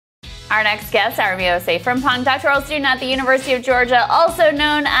Our next guest, Irami Osei-Frimpong, doctoral student at the University of Georgia, also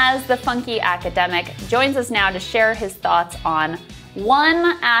known as the Funky Academic, joins us now to share his thoughts on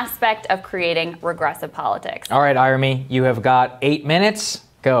one aspect of creating regressive politics. All right, Irami, you have got 8 minutes.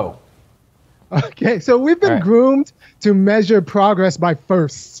 Go. Okay, so we've been groomed to measure progress by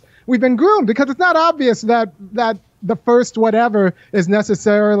firsts. We've been groomed because it's not obvious that the first whatever is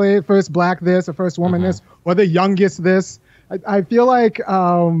necessarily first black this or first woman this or the youngest this. I feel like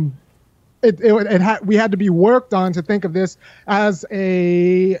we had to be worked on to think of this as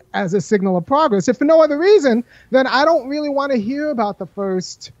a signal of progress. If for no other reason, then I don't really want to hear about the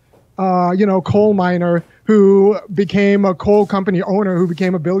first coal miner who became a coal company owner who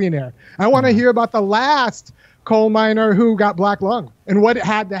became a billionaire. I want to hear about the last coal miner who got black lung and what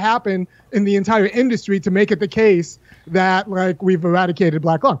had to happen in the entire industry to make it the case that we've eradicated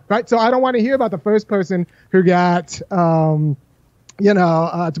black lung, right? So I don't want to hear about the first person who got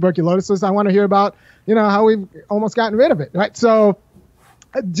tuberculosis. I want to hear about how we've almost gotten rid of it, right? So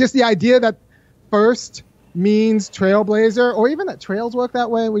just the idea that first means trailblazer, or even that trails work that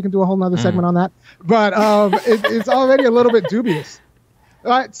way. We can do a whole nother segment on that. But it's already a little bit dubious.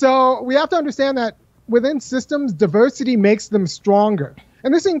 All right, so we have to understand that within systems, diversity makes them stronger.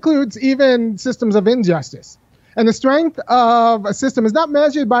 And this includes even systems of injustice. And the strength of a system is not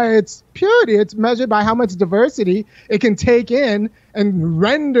measured by its purity. It's measured by how much diversity it can take in and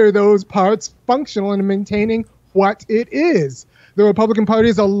render those parts functional in maintaining what it is. The Republican Party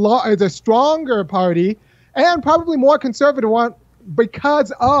is a stronger party and probably more conservative one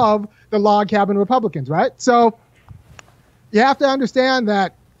because of the log cabin Republicans, right? So you have to understand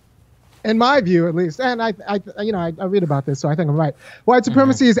that, in my view at least, and I read about this, so I think I'm right, white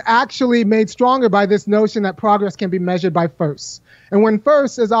supremacy is actually made stronger by this notion that progress can be measured by firsts. And when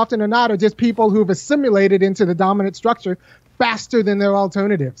firsts, as often or not, are just people who've assimilated into the dominant structure faster than their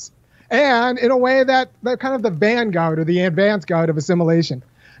alternatives. And in a way that they're kind of the vanguard or the advance guard of assimilation.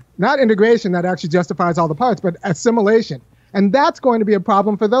 Not integration that actually justifies all the parts, but assimilation. And that's going to be a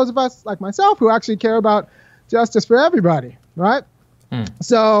problem for those of us like myself who actually care about justice for everybody, right?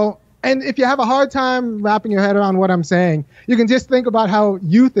 So, and if you have a hard time wrapping your head around what I'm saying, you can just think about how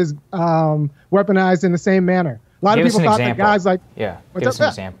youth is weaponized in the same manner. A lot of people thought that guys like... Yeah, give us an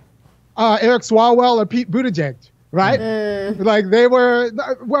example. Eric Swalwell or Pete Buttigieg, right? Like they were...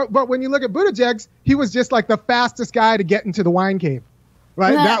 But when you look at Buttigieg, he was just like the fastest guy to get into the wine cave.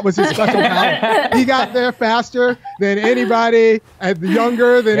 Right, that was his special power. He got there faster than anybody, and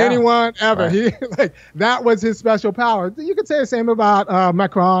younger than anyone ever. Right. That was his special power. You could say the same about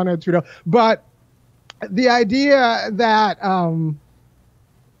Macron or Trudeau, but the idea that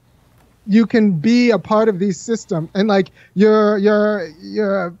you can be a part of these systems and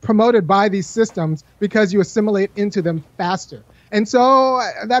you're promoted by these systems because you assimilate into them faster, and so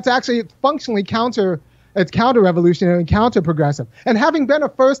that's actually functionally counter-revolutionary and counter-progressive. And having been a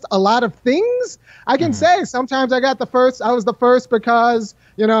first a lot of things, I can say sometimes I was the first because,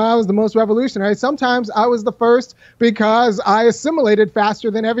 I was the most revolutionary. Sometimes I was the first because I assimilated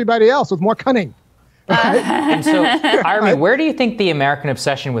faster than everybody else with more cunning. And so, Irami, where do you think the American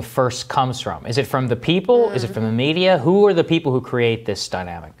obsession with first comes from? Is it from the people? Is it from the media? Who are the people who create this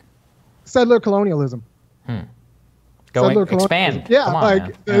dynamic? Settler colonialism. Expand. Yeah, Come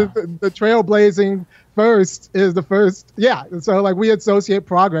on, the trailblazing first is the first. Yeah, so we associate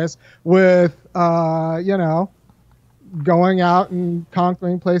progress with, going out and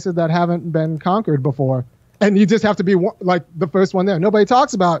conquering places that haven't been conquered before. And you just have to be the first one there. Nobody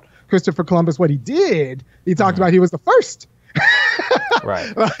talks about Christopher Columbus, what he did. He talked about he was the first.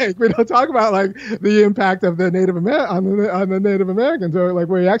 Right. We don't talk about the impact of the Native on the Native Americans or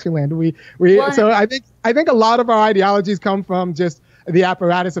where he actually landed. So I think a lot of our ideologies come from just the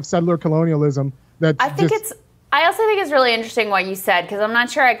apparatus of settler colonialism. I also think it's really interesting what you said, because I'm not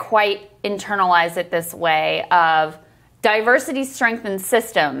sure I quite internalize it this way of diversity strengthens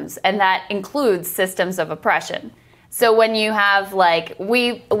systems, and that includes systems of oppression. So when you have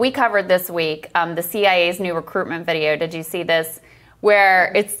we covered this week the CIA's new recruitment video. Did you see this?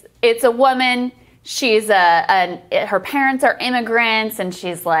 Where it's a woman. She's her parents are immigrants, and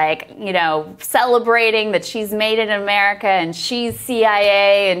she's celebrating that she's made it in America, and she's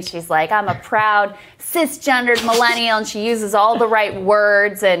CIA, and she's like, I'm a proud cisgendered millennial, and she uses all the right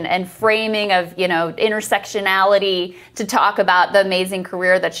words and framing of intersectionality to talk about the amazing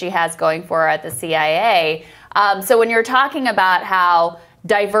career that she has going for her at the CIA. So when you're talking about how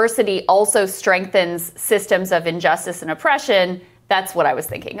diversity also strengthens systems of injustice and oppression, that's what I was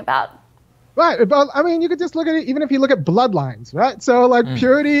thinking about. Right. But I mean, you could just look at it, even if you look at bloodlines, right? So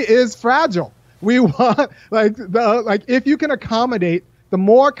purity is fragile. We want if you can accommodate the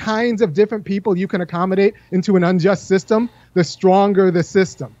more kinds of different people you can accommodate into an unjust system, the stronger the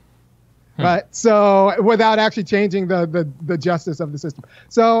system. Right. So without actually changing the justice of the system.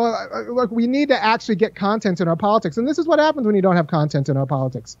 So look, we need to actually get content in our politics. And this is what happens when you don't have content in our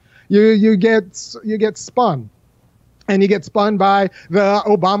politics. You get spun. And you get spun by the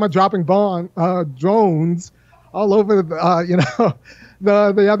Obama dropping drones all over the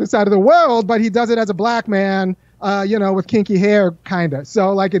other side of the world, but he does it as a black man, with kinky hair, kind of.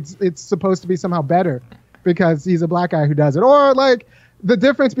 So like it's supposed to be somehow better because he's a black guy who does it. Or like the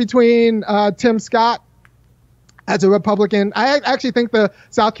difference between Tim Scott as a Republican. I actually think the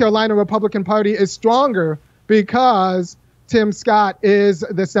South Carolina Republican Party is stronger because Tim Scott is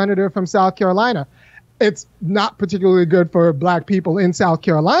the senator from South Carolina. It's not particularly good for black people in South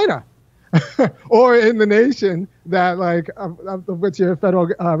Carolina or in the nation that of which you're a federal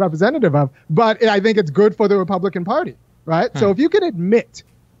representative of. But I think it's good for the Republican Party, right? So if you can admit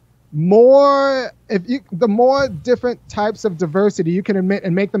the more different types of diversity you can admit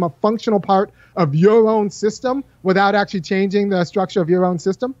and make them a functional part of your own system without actually changing the structure of your own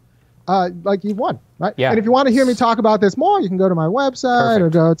system, you've won, right? Yeah. And if you want to hear me talk about this more, you can go to my website or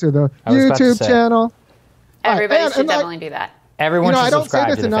go to the YouTube channel. Everybody should definitely do that. Everyone should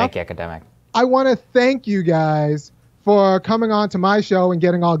subscribe to the Fake Academic. I want to thank you guys for coming on to my show and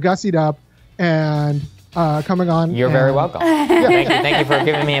getting all gussied up and coming on. You're very welcome. Thank you for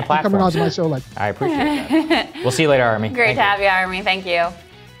giving me a platform. Coming on to my show. I appreciate that. We'll see you later, Irami. Great to have you, Irami. Thank you.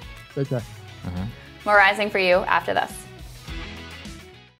 Take care. More Rising for you after this.